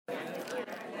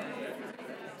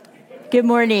Good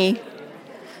morning.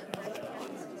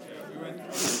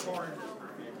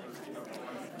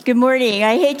 Good morning.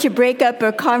 I hate to break up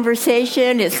a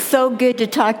conversation. It's so good to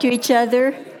talk to each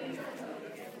other.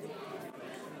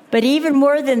 But even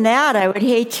more than that, I would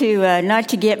hate to not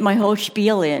to get my whole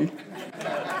spiel in.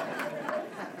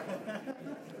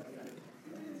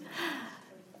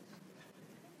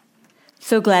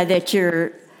 So glad that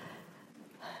you're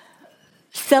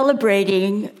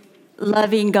celebrating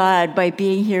loving God by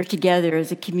being here together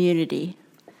as a community.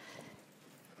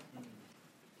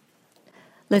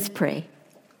 Let's pray.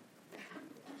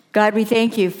 God, we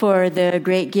thank you for the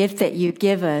great gift that you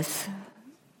give us,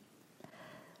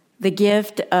 the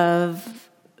gift of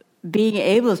being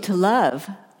able to love,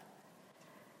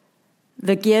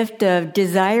 the gift of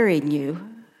desiring you,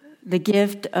 the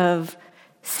gift of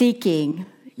seeking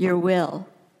your will.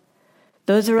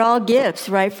 Those are all gifts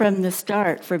right from the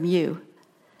start from you.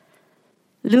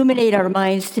 Illuminate our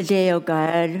minds today, O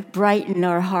God. Brighten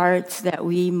our hearts that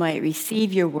we might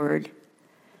receive your word.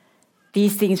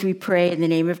 These things we pray in the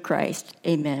name of Christ.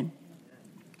 Amen.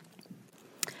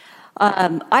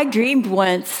 I dreamed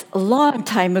once, a long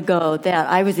time ago, that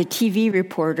I was a TV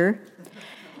reporter.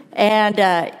 And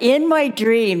in my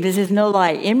dream, this is no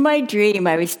lie, in my dream,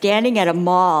 I was standing at a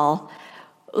mall,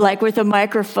 like with a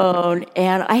microphone,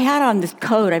 and I had on this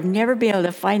coat. I've never been able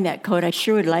to find that coat. I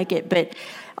sure would like it. But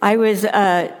I was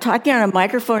talking on a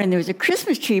microphone, and there was a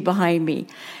Christmas tree behind me.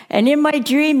 And in my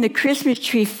dream, the Christmas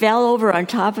tree fell over on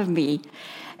top of me.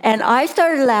 And I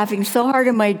started laughing so hard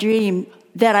in my dream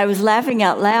that I was laughing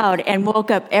out loud and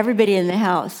woke up everybody in the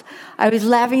house. I was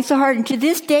laughing so hard. And to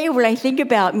this day, when I think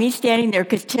about me standing there,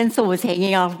 because tinsel was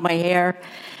hanging off my hair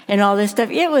and all this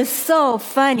stuff, it was so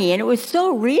funny and it was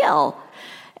so real.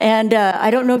 And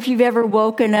I don't know if you've ever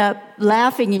woken up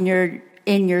laughing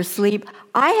in your sleep.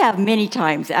 I have many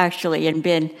times, actually, and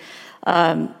been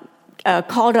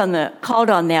called on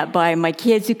that by my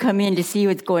kids who come in to see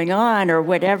what's going on or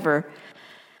whatever.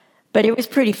 But it was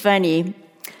pretty funny.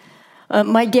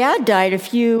 My dad died a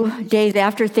few days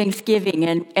after Thanksgiving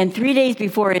and 3 days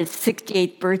before his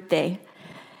 68th birthday.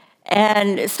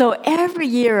 And so every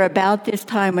year about this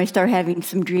time, I start having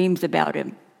some dreams about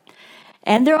him.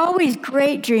 And they're always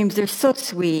great dreams. They're so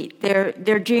sweet.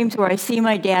 They're dreams where I see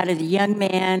my dad as a young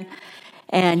man,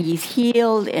 and he's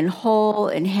healed and whole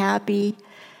and happy.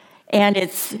 And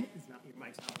it's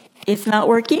not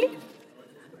working?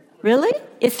 Really?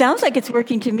 It sounds like it's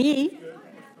working to me.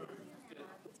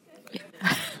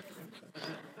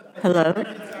 Hello?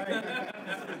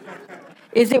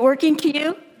 Is it working to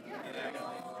you?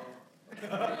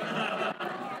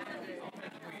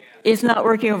 It's not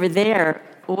working over there.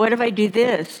 What if I do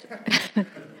this?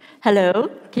 Hello?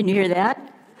 Can you hear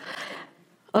that?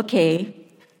 Okay.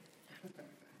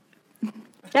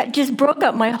 That just broke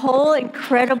up my whole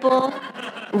incredible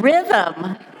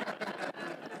rhythm.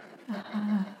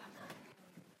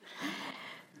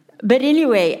 But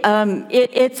anyway,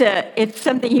 it's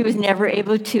something he was never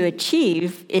able to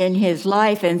achieve in his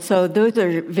life, and so those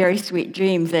are very sweet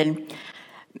dreams. And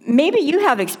maybe you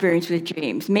have experience with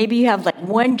dreams. Maybe you have like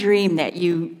one dream that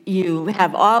you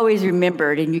have always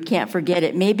remembered and you can't forget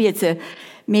it. Maybe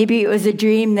it was a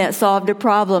dream that solved a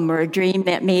problem or a dream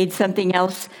that made something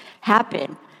else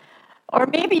happen. Or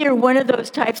maybe you're one of those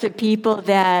types of people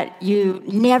that you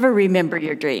never remember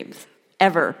your dreams,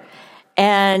 ever.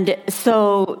 And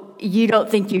so you don't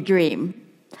think you dream.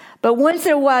 But once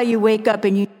in a while you wake up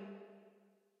and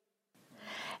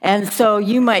so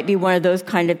you might be one of those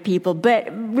kind of people. But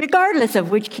regardless of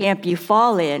which camp you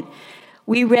fall in,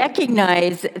 we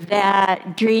recognize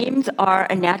that dreams are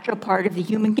a natural part of the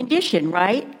human condition,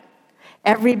 right?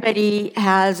 Everybody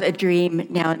has a dream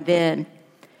now and then.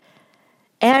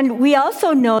 And we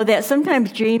also know that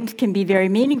sometimes dreams can be very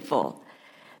meaningful.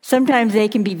 Sometimes they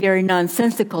can be very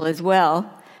nonsensical as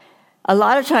well. A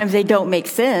lot of times they don't make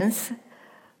sense.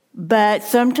 But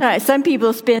sometimes some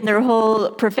people spend their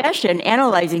whole profession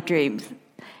analyzing dreams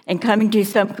and coming to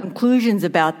some conclusions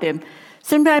about them.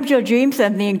 Sometimes you'll dream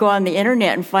something and go on the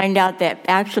internet and find out that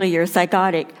actually you're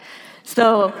psychotic.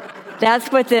 So that's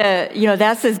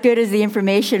that's as good as the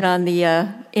information on the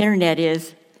internet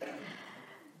is.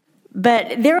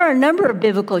 But there are a number of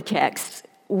biblical texts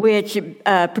which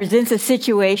presents a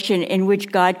situation in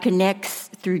which God connects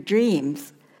through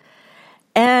dreams.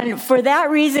 And for that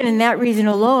reason and that reason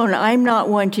alone, I'm not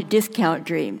one to discount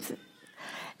dreams.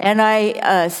 And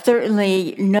I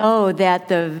certainly know that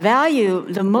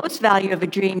the most value of a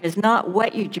dream is not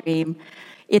what you dream,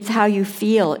 it's how you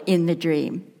feel in the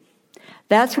dream.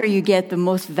 That's where you get the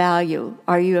most value.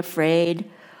 Are you afraid?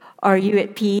 Are you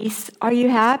at peace? Are you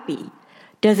happy?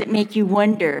 Does it make you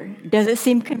wonder? Does it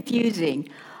seem confusing?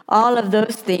 All of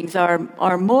those things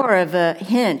are more of a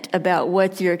hint about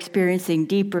what you're experiencing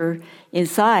deeper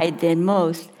inside than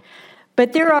most.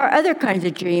 But there are other kinds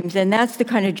of dreams, and that's the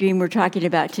kind of dream we're talking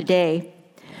about today.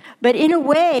 But in a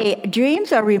way,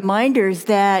 dreams are reminders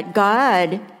that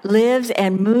God lives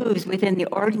and moves within the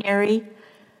ordinary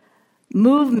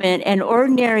movement and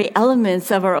ordinary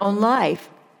elements of our own life.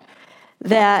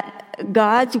 That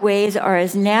God's ways are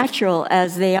as natural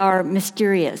as they are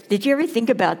mysterious. Did you ever think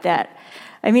about that?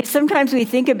 I mean, sometimes we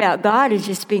think about God as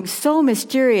just being so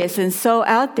mysterious and so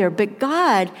out there, but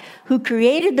God, who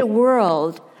created the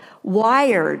world,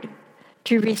 wired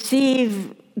to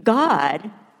receive God,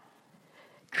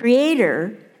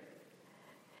 Creator,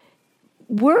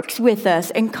 works with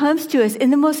us and comes to us in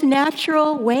the most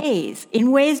natural ways,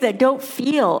 in ways that don't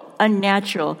feel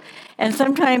unnatural. And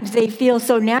sometimes they feel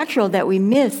so natural that we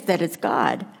miss that it's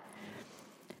God.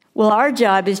 Well, our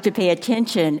job is to pay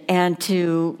attention and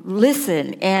to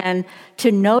listen and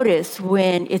to notice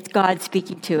when it's God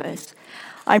speaking to us.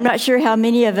 I'm not sure how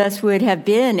many of us would have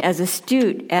been as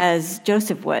astute as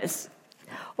Joseph was,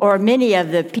 or many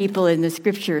of the people in the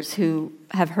scriptures who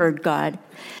have heard God.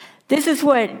 This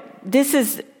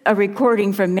is a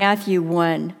recording from Matthew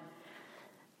 1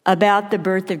 about the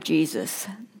birth of Jesus.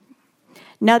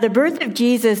 Now, the birth of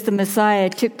Jesus, the Messiah,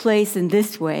 took place in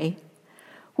this way.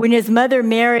 When his mother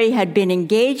Mary had been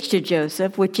engaged to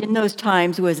Joseph, which in those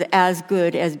times was as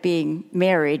good as being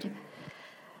married,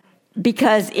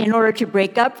 because in order to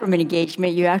break up from an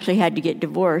engagement, you actually had to get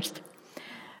divorced.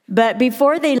 But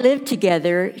before they lived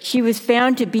together, she was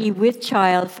found to be with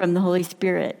child from the Holy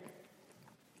Spirit.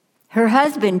 Her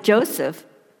husband, Joseph,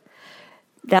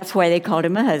 that's why they called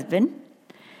him a husband,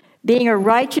 being a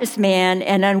righteous man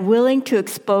and unwilling to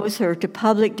expose her to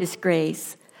public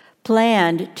disgrace,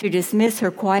 planned to dismiss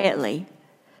her quietly.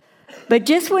 But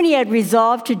just when he had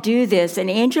resolved to do this, an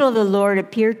angel of the Lord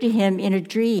appeared to him in a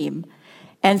dream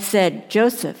and said,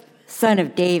 "Joseph, son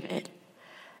of David,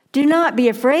 do not be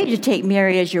afraid to take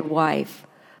Mary as your wife,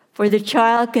 for the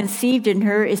child conceived in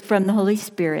her is from the Holy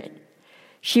Spirit.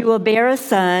 She will bear a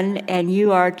son, and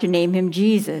you are to name him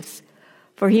Jesus,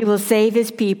 for he will save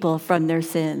his people from their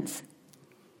sins."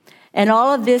 And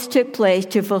all of this took place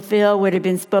to fulfill what had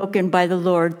been spoken by the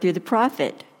Lord through the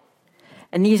prophet.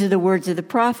 And these are the words of the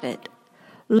prophet.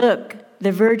 "Look,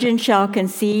 the virgin shall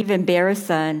conceive and bear a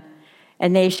son,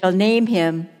 and they shall name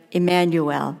him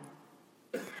Emmanuel,"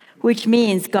 which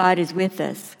means God is with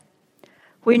us.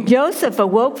 When Joseph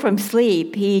awoke from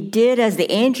sleep, he did as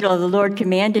the angel of the Lord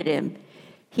commanded him.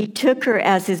 He took her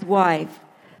as his wife,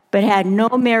 but had no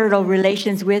marital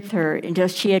relations with her until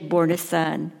she had borne a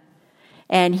son.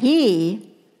 And he,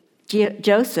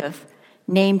 Joseph,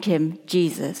 named him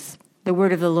Jesus. The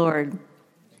word of the Lord.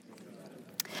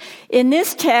 In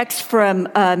this text from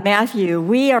Matthew,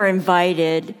 we are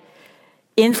invited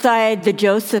inside the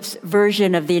Joseph's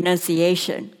version of the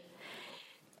Annunciation.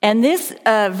 And this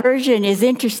version is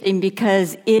interesting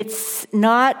because it's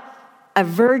not a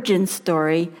virgin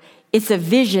story, it's a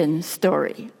vision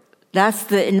story. That's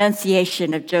the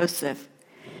Annunciation of Joseph.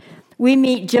 We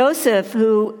meet Joseph,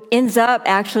 who ends up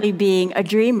actually being a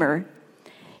dreamer.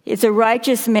 It's a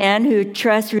righteous man who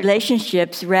trusts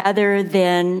relationships rather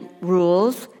than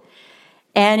rules.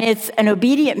 And it's an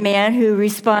obedient man who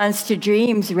responds to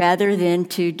dreams rather than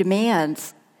to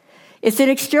demands. It's an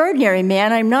extraordinary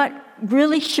man. I'm not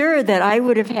really sure that I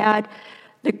would have had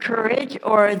the courage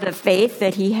or the faith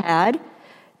that he had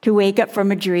to wake up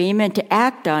from a dream and to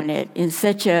act on it in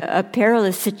such a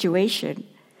perilous situation.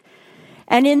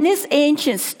 And in this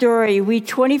ancient story, we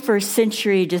 21st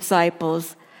century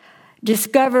disciples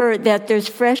discover that there's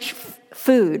fresh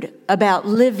food about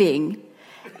living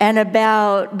and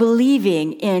about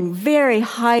believing in very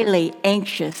highly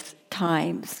anxious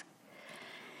times.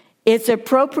 It's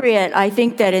appropriate, I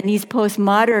think, that in these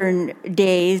postmodern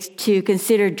days to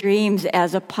consider dreams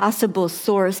as a possible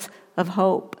source of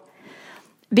hope.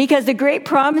 Because the great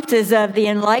promises of the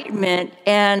Enlightenment,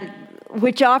 and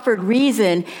which offered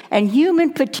reason and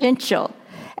human potential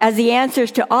as the answers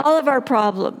to all of our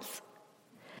problems,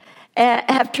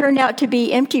 have turned out to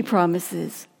be empty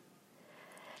promises.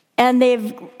 And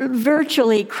they've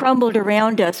virtually crumbled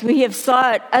around us. We have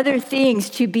sought other things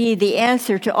to be the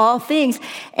answer to all things.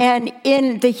 And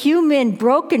in the human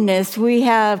brokenness, we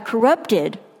have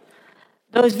corrupted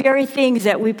those very things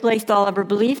that we placed all of our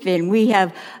belief in. We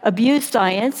have abused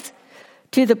science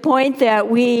to the point that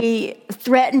we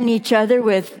threaten each other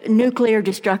with nuclear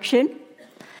destruction.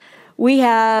 We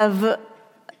have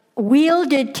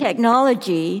wielded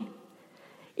technology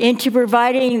into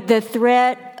providing the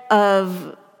threat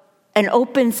of an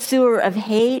open sewer of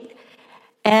hate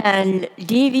and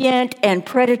deviant and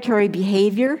predatory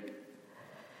behavior.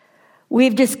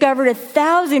 We've discovered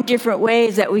 1,000 different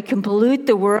ways that we can pollute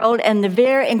the world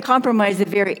and compromise the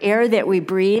very air that we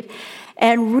breathe.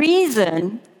 And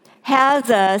reason has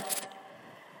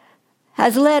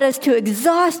led us to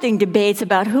exhausting debates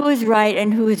about who is right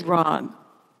and who is wrong,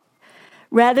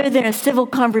 rather than a civil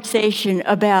conversation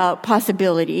about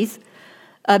possibilities,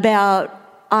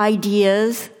 about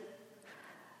ideas,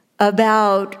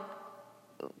 about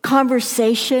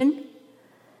conversation,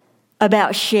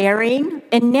 about sharing.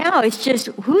 And now it's just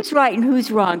who's right and who's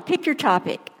wrong. Pick your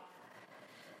topic.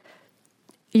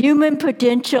 Human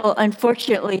potential,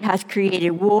 unfortunately, has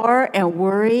created war and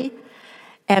worry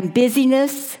and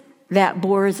busyness that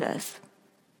bores us.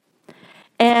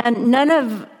 And none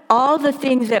of all the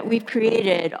things that we've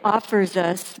created offers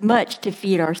us much to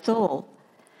feed our soul.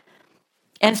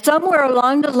 And somewhere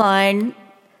along the line,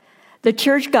 the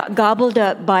church got gobbled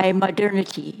up by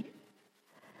modernity.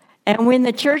 And when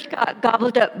the church got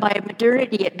gobbled up by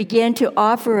modernity, it began to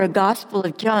offer a gospel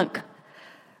of junk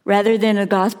rather than a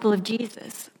gospel of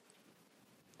Jesus.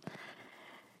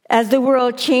 As the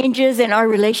world changes and our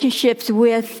relationships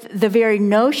with the very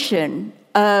notion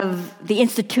of the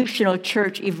institutional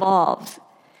church evolves,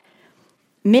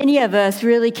 many of us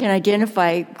really can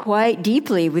identify quite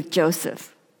deeply with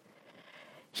Joseph.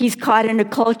 He's caught in a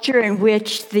culture in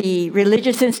which the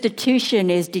religious institution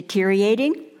is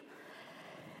deteriorating.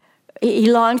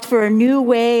 He longs for a new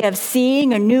way of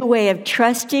seeing, a new way of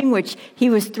trusting, which he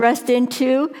was thrust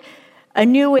into, a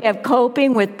new way of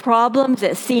coping with problems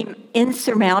that seem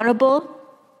insurmountable.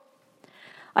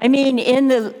 I mean, in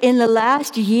the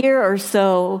last year or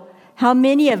so, how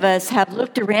many of us have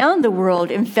looked around the world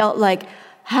and felt like,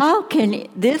 how can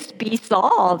this be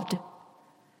solved?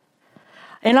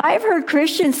 And I've heard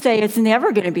Christians say it's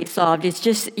never going to be solved. It's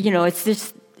just, it's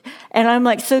just, and I'm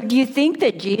like, so do you think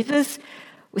that Jesus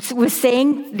was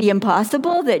saying the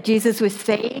impossible, that Jesus was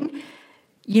saying,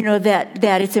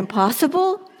 that it's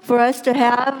impossible for us to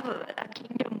have a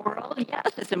kingdom world?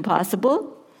 Yes, it's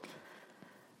impossible.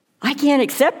 I can't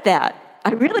accept that.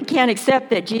 I really can't accept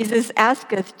that Jesus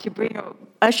asked us to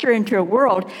usher into a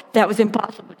world that was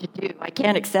impossible to do. I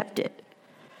can't accept it.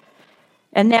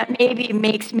 And that maybe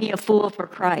makes me a fool for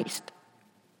Christ.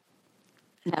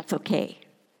 And that's okay.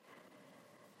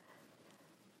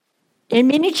 In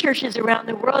many churches around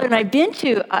the world, and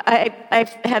I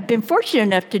have been fortunate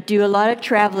enough to do a lot of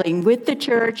traveling with the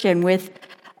church and with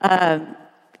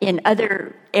in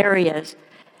other areas.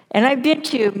 And I've been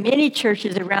to many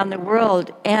churches around the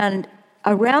world, and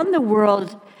around the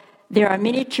world, there are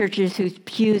many churches whose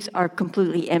pews are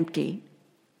completely empty.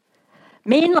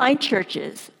 Mainline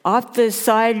churches, off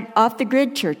the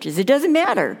grid churches, it doesn't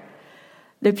matter.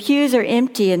 The pews are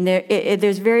empty, and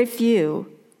there's very few.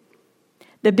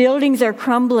 The buildings are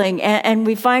crumbling, and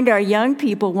we find our young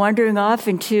people wandering off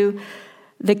into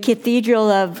the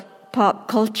cathedral of pop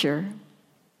culture.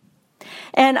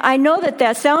 And I know that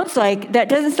doesn't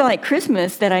sound like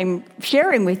Christmas that I'm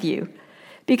sharing with you,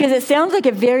 because it sounds like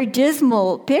a very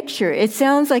dismal picture. It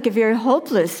sounds like a very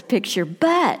hopeless picture.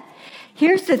 But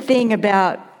here's the thing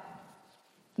about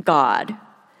God.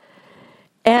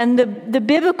 And the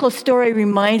biblical story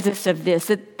reminds us of this,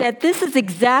 that this is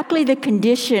exactly the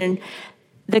conditions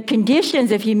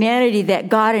of humanity that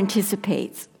God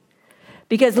anticipates.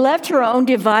 Because left to our own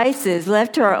devices,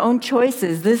 left to our own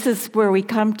choices, this is where we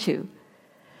come to.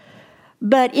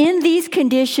 But in these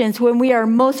conditions, when we are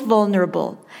most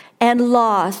vulnerable and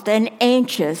lost and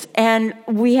anxious, and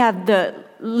we have the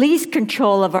least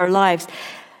control of our lives,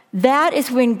 that is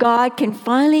when God can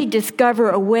finally discover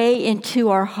a way into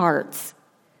our hearts.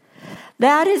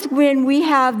 That is when we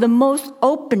have the most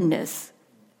openness.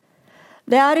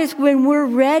 That is when we're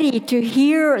ready to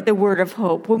hear the word of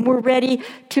hope, when we're ready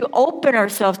to open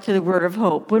ourselves to the word of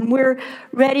hope, when we're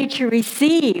ready to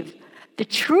receive the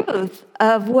truth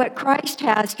of what Christ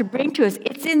has to bring to us.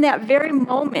 It's in that very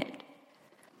moment.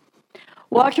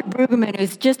 Walter Brueggemann,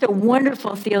 who's just a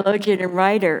wonderful theologian and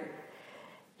writer,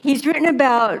 he's written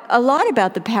a lot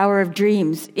about the power of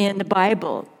dreams in the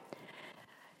Bible.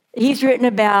 He's written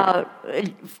about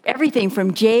everything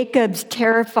from Jacob's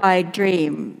terrified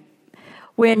dream,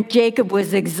 when Jacob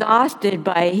was exhausted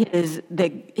by his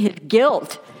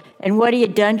guilt and what he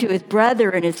had done to his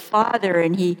brother and his father,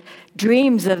 and he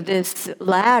dreams of this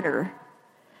ladder.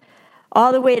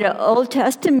 All the way to Old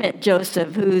Testament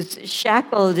Joseph, who's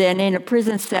shackled and in a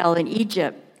prison cell in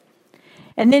Egypt.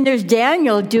 And then there's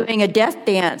Daniel doing a death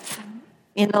dance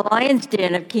in the lion's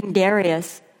den of King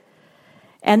Darius.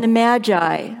 And the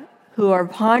Magi, who are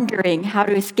pondering how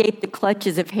to escape the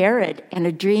clutches of Herod, and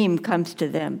a dream comes to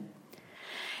them.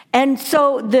 And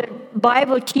so the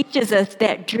Bible teaches us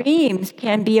that dreams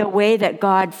can be a way that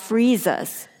God frees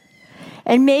us.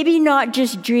 And maybe not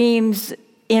just dreams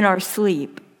in our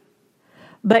sleep,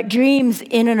 but dreams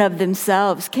in and of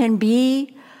themselves can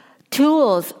be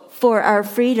tools for our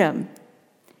freedom.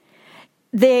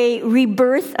 They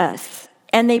rebirth us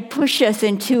and they push us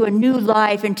into a new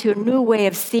life, into a new way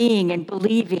of seeing and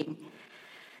believing.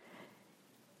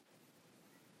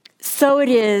 So it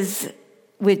is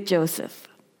with Joseph.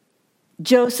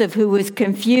 Joseph, who was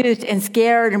confused and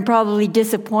scared and probably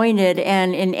disappointed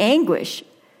and in anguish,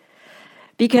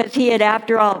 because he had,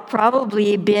 after all,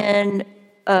 probably been,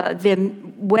 the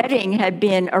wedding had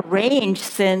been arranged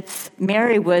since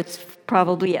Mary was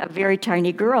probably a very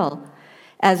tiny girl,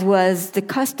 as was the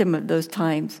custom of those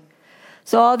times.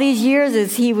 So all these years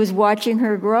as he was watching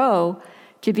her grow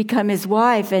to become his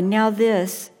wife, and now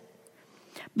this.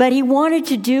 But he wanted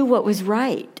to do what was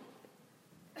right.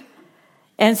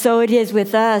 And so it is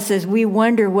with us as we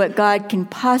wonder what God can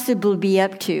possibly be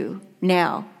up to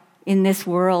now in this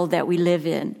world that we live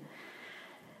in.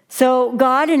 So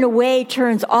God, in a way,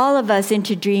 turns all of us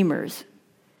into dreamers.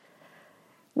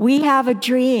 We have a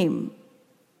dream.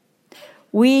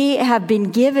 We have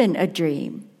been given a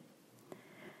dream.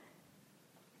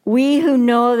 We who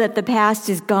know that the past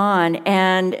is gone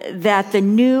and that the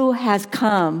new has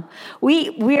come,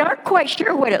 we aren't quite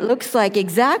sure what it looks like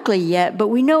exactly yet, but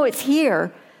we know it's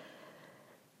here.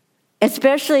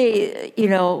 Especially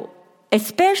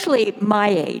my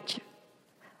age.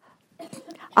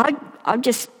 I'll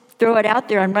just throw it out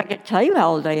there. I'm not going to tell you how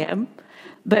old I am,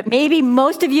 but maybe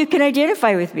most of you can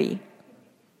identify with me.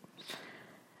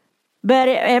 But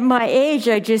at my age,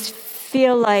 I just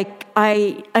feel like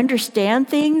I understand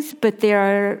things, but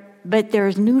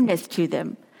there's newness to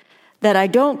them that I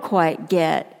don't quite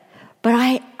get.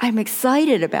 But I'm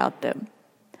excited about them.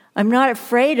 I'm not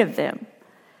afraid of them.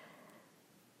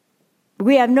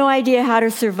 We have no idea how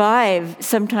to survive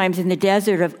sometimes in the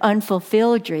desert of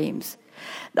unfulfilled dreams.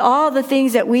 All the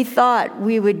things that we thought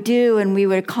we would do and we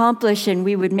would accomplish and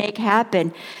we would make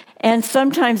happen. And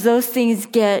sometimes those things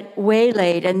get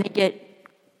waylaid and they get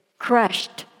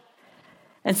crushed.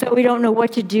 And so we don't know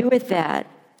what to do with that.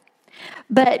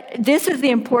 But this is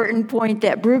the important point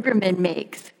that Brueggemann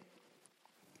makes.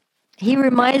 He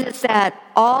reminds us that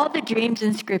all the dreams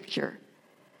in Scripture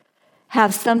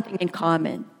have something in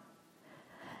common.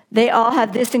 They all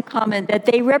have this in common, that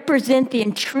they represent the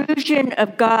intrusion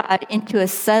of God into a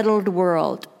settled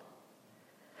world.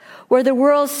 Where the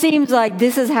world seems like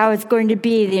this is how it's going to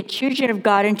be, the intrusion of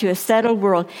God into a settled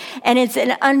world. And it's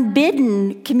an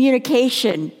unbidden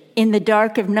communication in the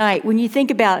dark of night. When you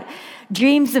think about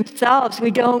dreams themselves,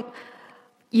 we don't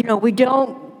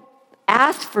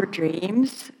ask for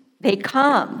dreams, they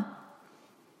come.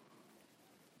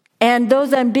 And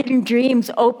those unbidden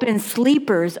dreams open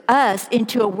sleepers, us,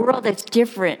 into a world that's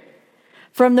different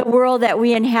from the world that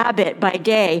we inhabit by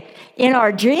day. In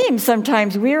our dreams,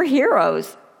 sometimes we're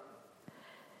heroes.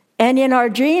 And in our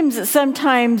dreams,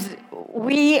 sometimes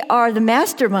we are the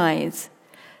masterminds.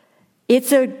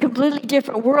 It's a completely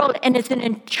different world, and it's an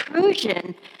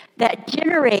intrusion that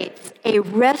generates a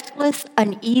restless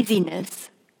uneasiness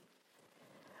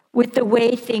with the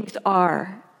way things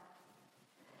are,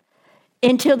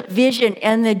 until the vision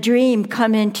and the dream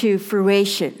come into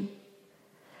fruition.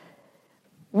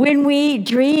 When we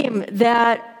dream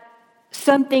that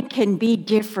something can be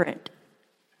different,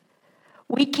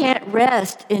 we can't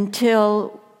rest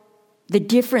until the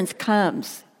difference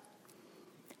comes.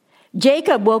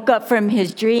 Jacob woke up from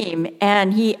his dream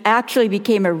and he actually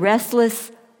became a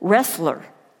restless wrestler,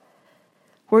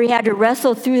 where he had to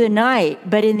wrestle through the night,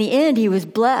 but in the end he was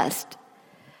blessed.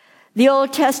 The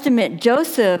Old Testament,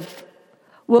 Joseph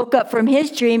woke up from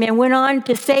his dream and went on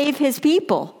to save his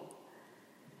people.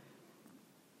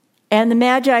 And the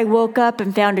Magi woke up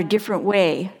and found a different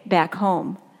way back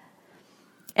home.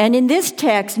 And in this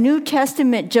text, New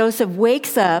Testament Joseph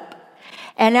wakes up,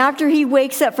 and after he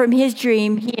wakes up from his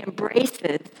dream, he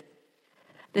embraces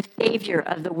the Savior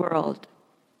of the world.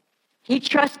 He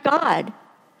trusts God.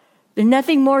 There's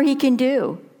nothing more he can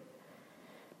do.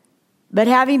 But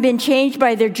having been changed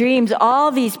by their dreams,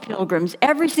 all these pilgrims,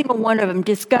 every single one of them,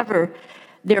 discover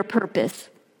their purpose.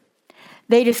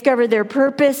 They discover their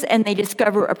purpose and they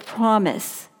discover a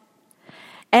promise.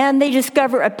 And they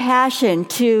discover a passion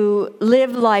to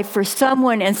live life for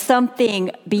someone and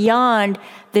something beyond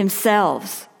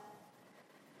themselves.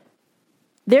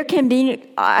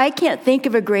 I can't think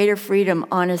of a greater freedom,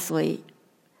 honestly,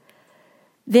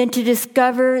 than to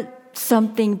discover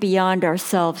something beyond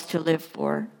ourselves to live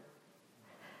for.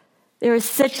 There is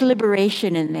such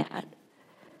liberation in that.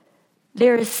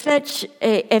 There is such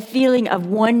a feeling of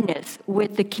oneness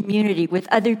with the community, with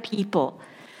other people.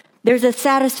 There's a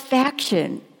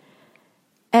satisfaction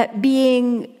at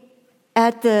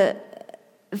the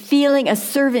feeling a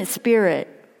servant spirit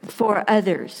for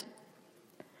others.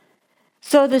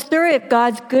 So the story of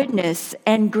God's goodness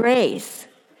and grace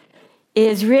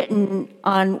is written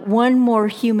on one more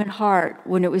human heart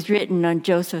when it was written on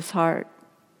Joseph's heart.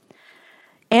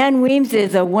 Anne Weems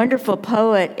is a wonderful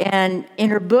poet, and in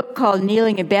her book called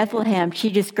Kneeling in Bethlehem, she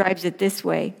describes it this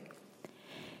way.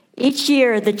 Each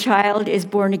year, the child is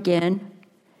born again.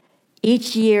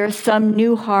 Each year, some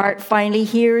new heart finally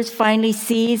hears, finally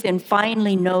sees, and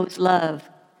finally knows love.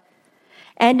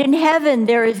 And in heaven,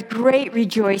 there is great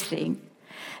rejoicing.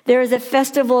 There is a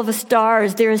festival of the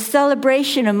stars. There is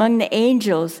celebration among the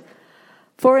angels.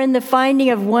 For in the finding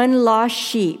of one lost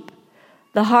sheep,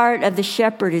 the heart of the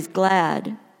shepherd is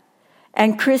glad.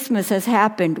 And Christmas has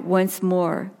happened once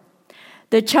more.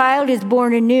 The child is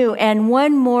born anew, and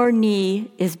one more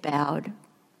knee is bowed.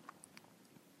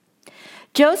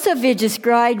 Joseph is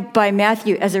described by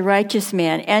Matthew as a righteous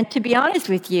man, and to be honest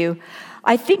with you,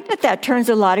 I think that turns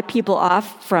a lot of people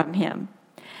off from him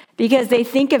because they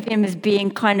think of him as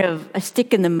being kind of a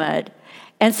stick in the mud.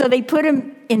 And so they put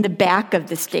him in the back of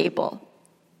the stable,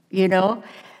 you know?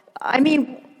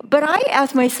 But I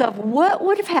ask myself, what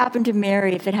would have happened to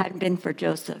Mary if it hadn't been for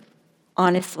Joseph,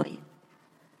 honestly?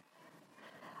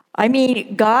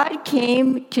 God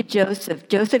came to Joseph.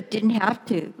 Joseph didn't have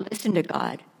to listen to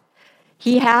God.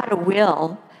 He had a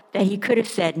will that he could have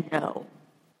said, no,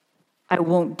 I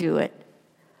won't do it.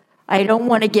 I don't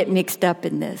want to get mixed up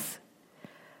in this.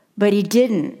 But he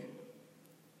didn't.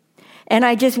 And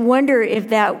I just wonder if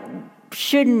that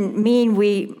shouldn't mean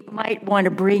we might want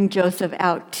to bring Joseph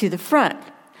out to the front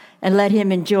and let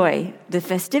him enjoy the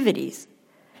festivities.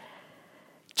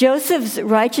 Joseph's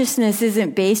righteousness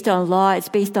isn't based on law, it's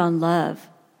based on love.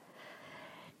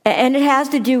 And it has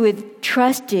to do with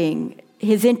trusting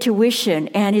his intuition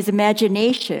and his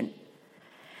imagination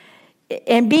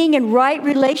and being in right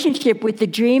relationship with the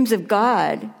dreams of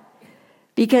God,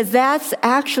 because that's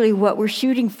actually what we're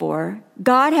shooting for.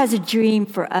 God has a dream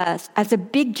for us, has a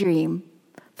big dream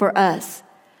for us.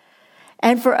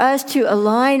 And for us to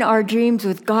align our dreams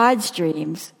with God's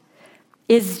dreams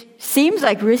seems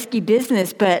like risky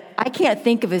business, but I can't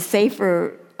think of a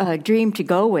safer dream to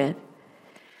go with.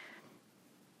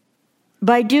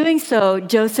 By doing so,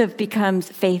 Joseph becomes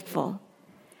faithful,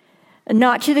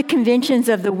 not to the conventions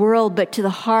of the world, but to the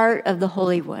heart of the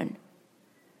Holy One.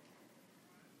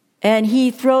 And he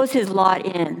throws his lot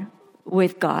in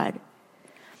with God.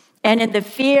 And in the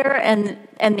fear and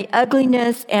the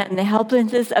ugliness and the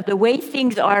helplessness of the way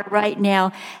things are right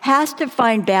now, has to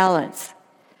find balance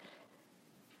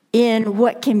in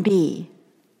what can be,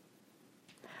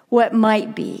 what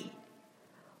might be,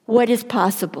 what is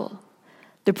possible,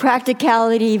 the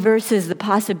practicality versus the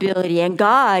possibility. And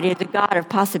God is a God of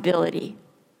possibility.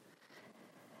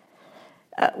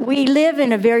 We live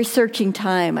in a very searching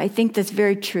time. I think that's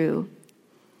very true.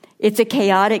 It's a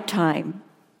chaotic time.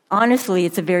 Honestly,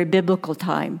 it's a very biblical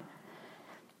time.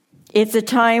 It's a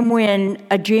time when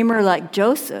a dreamer like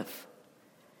Joseph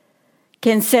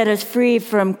can set us free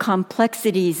from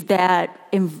complexities that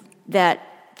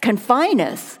confine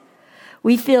us.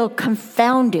 We feel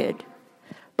confounded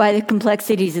by the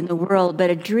complexities in the world, but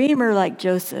a dreamer like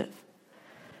Joseph.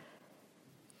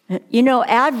 You know,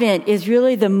 Advent is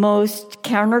really the most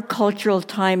countercultural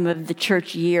time of the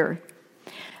church year.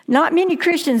 Not many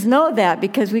Christians know that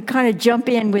because we kind of jump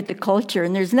in with the culture,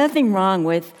 and there's nothing wrong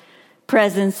with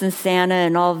presents and Santa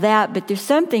and all that, but there's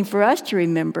something for us to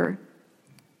remember.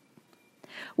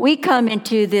 We come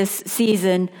into this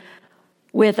season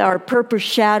with our purple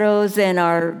shadows and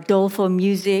our doleful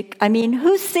music.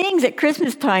 Who sings at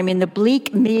Christmas time in the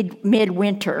bleak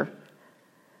midwinter?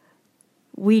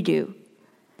 We do.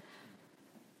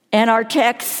 And our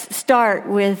texts start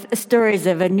with stories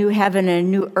of a new heaven and a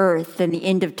new earth and the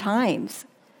end of times.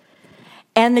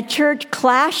 And the church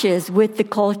clashes with the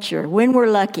culture when we're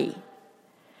lucky.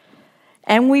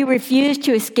 And we refuse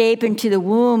to escape into the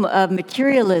womb of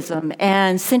materialism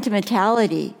and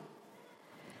sentimentality.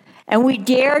 And we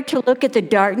dare to look at the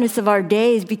darkness of our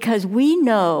days because we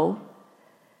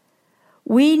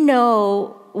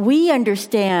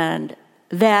understand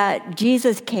that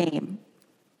Jesus came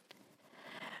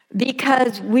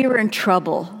because we were in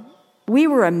trouble. We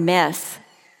were a mess.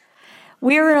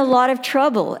 We were in a lot of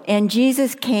trouble, and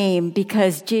Jesus came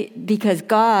because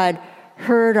God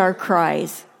heard our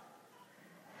cries.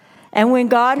 And when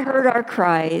God heard our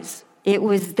cries, it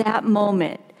was that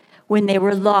moment when they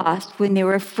were lost, when they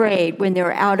were afraid, when they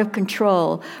were out of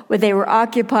control, when they were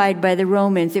occupied by the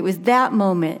Romans. It was that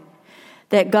moment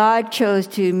that God chose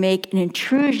to make an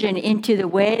intrusion into the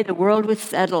way the world was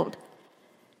settled,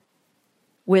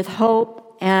 with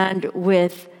hope and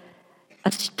with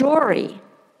a story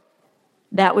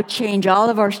that would change all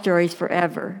of our stories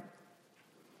forever.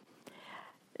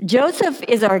 Joseph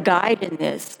is our guide in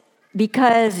this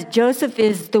because Joseph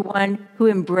is the one who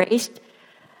embraced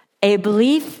a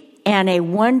belief and a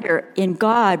wonder in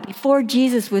God before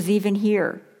Jesus was even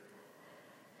here.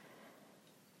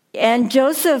 And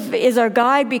Joseph is our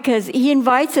guide because he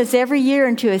invites us every year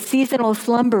into a seasonal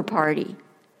slumber party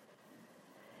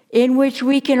in which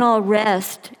we can all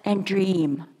rest and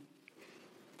dream.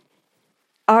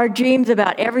 Our dreams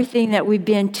about everything that we've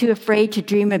been too afraid to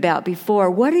dream about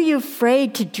before. What are you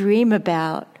afraid to dream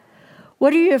about?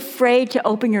 What are you afraid to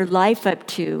open your life up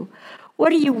to?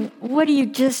 What do you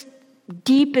just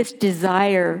deepest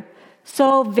desire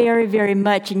so very, very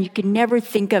much, and you can never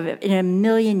think of it in a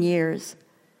million years?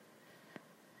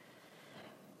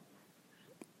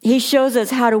 He shows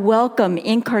us how to welcome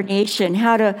incarnation,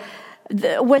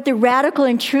 what the radical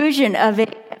intrusion of a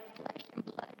flesh and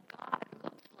blood God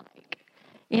looks like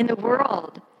in the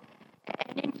world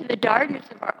and into the darkness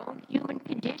of our own human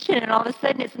condition. And all of a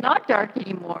sudden, it's not dark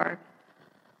anymore.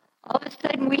 All of a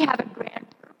sudden, we have a grand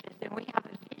purpose and we have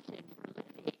a vision for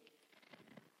living.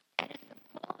 And it's the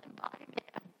full embodiment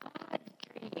of God's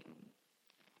dream.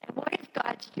 And what is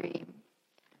God's dream?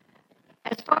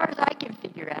 As far as I can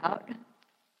figure out,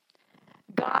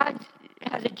 God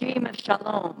has a dream of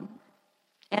shalom.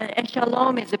 And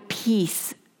shalom is a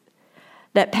peace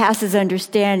that passes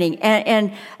understanding.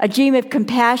 And a dream of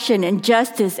compassion and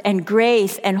justice and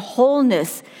grace and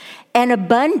wholeness and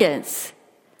abundance.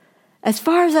 As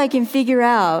far as I can figure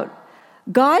out,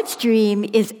 God's dream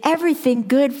is everything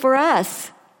good for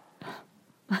us.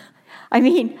 I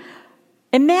mean,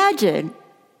 imagine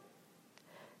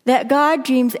that God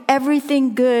dreams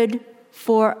everything good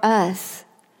for us.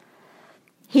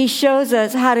 He shows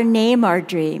us how to name our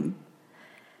dream.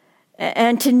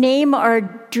 And to name our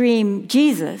dream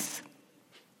Jesus,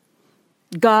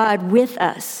 God with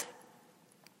us.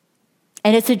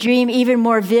 And it's a dream even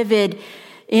more vivid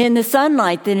in the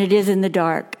sunlight than it is in the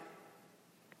dark.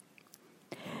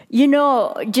 You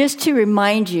know, just to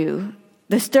remind you,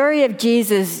 the story of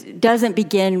Jesus doesn't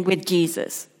begin with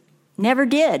Jesus. Never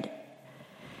did.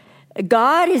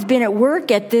 God has been at work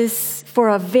at this for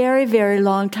a very, very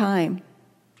long time.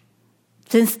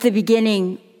 Since the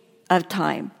beginning of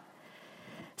time.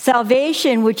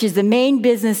 Salvation, which is the main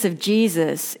business of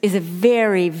Jesus, is a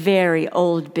very, very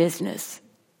old business.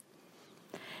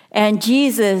 And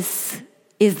Jesus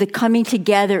is the coming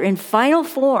together in final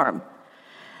form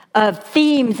of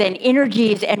themes and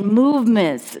energies and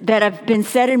movements that have been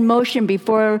set in motion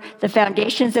before the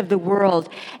foundations of the world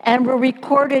and were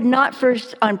recorded not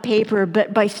first on paper,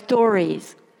 but by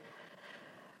stories.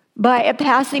 By a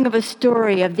passing of a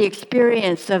story of the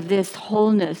experience of this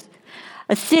wholeness,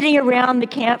 a sitting around the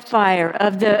campfire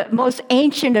of the most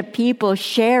ancient of people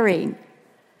sharing.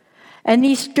 And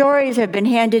these stories have been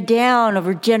handed down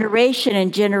over generation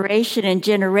and generation and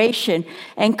generation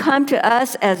and come to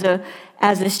us as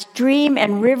a stream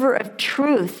and river of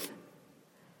truth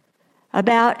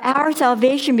about our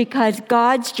salvation because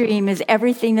God's dream is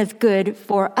everything that's good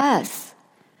for us.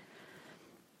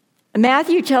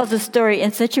 Matthew tells a story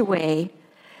in such a way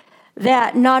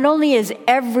that not only is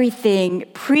everything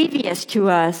previous to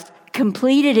us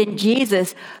completed in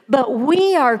Jesus, but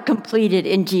we are completed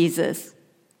in Jesus.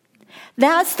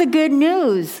 That's the good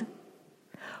news.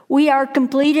 We are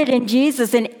completed in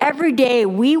Jesus, and every day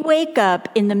we wake up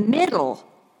in the middle,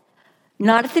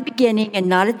 not at the beginning and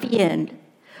not at the end,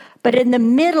 but in the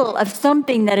middle of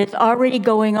something that is already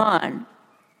going on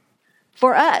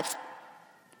for us.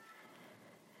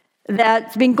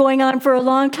 That's been going on for a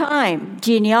long time.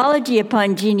 Genealogy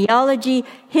upon genealogy,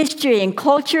 history and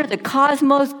culture, the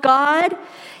cosmos, God.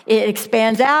 It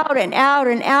expands out and out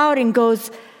and out and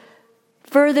goes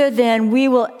further than we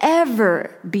will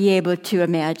ever be able to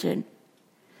imagine.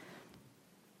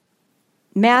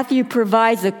 Matthew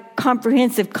provides a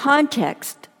comprehensive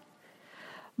context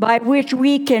by which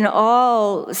we can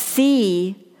all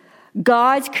see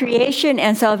God's creation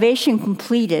and salvation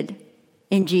completed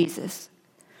in Jesus.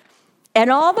 And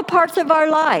all the parts of our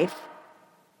life,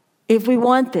 if we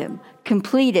want them,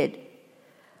 completed.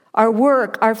 Our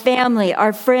work, our family,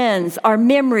 our friends, our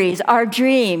memories, our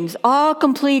dreams, all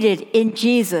completed in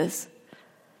Jesus,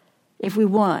 if we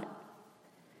want.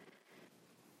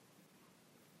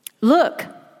 Look,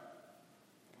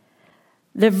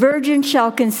 the virgin shall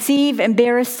conceive and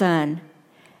bear a son,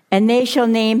 And they shall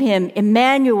name him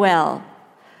Emmanuel.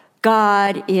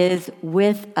 God is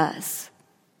with us.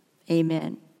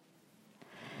 Amen.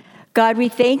 God, we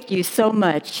thank you so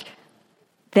much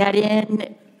that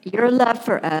in your love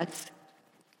for us,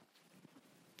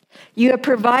 you have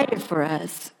provided for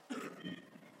us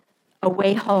a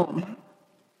way home.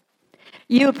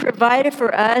 You have provided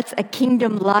for us a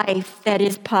kingdom life that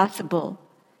is possible.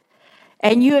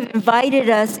 And you have invited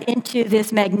us into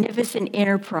this magnificent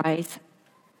enterprise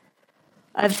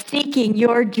of seeking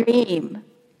your dream.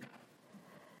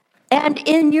 And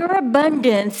in your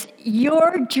abundance,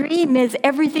 your dream is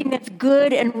everything that's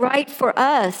good and right for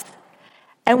us.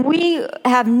 And we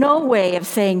have no way of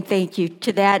saying thank you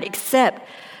to that except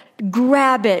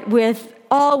grab it with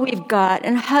all we've got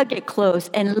and hug it close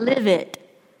and live it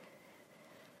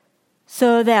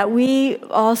so that we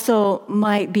also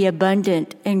might be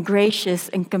abundant and gracious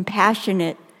and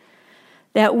compassionate,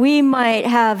 that we might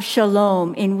have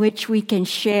shalom in which we can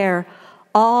share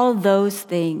all those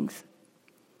things.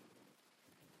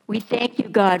 We thank you,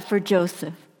 God, for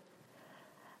Joseph,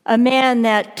 a man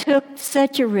that took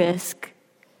such a risk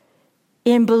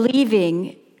in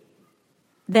believing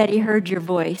that he heard your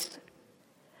voice.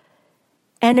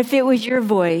 And if it was your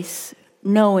voice,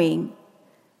 knowing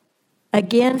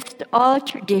against all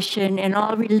tradition and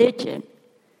all religion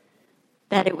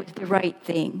that it was the right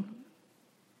thing.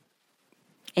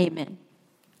 Amen.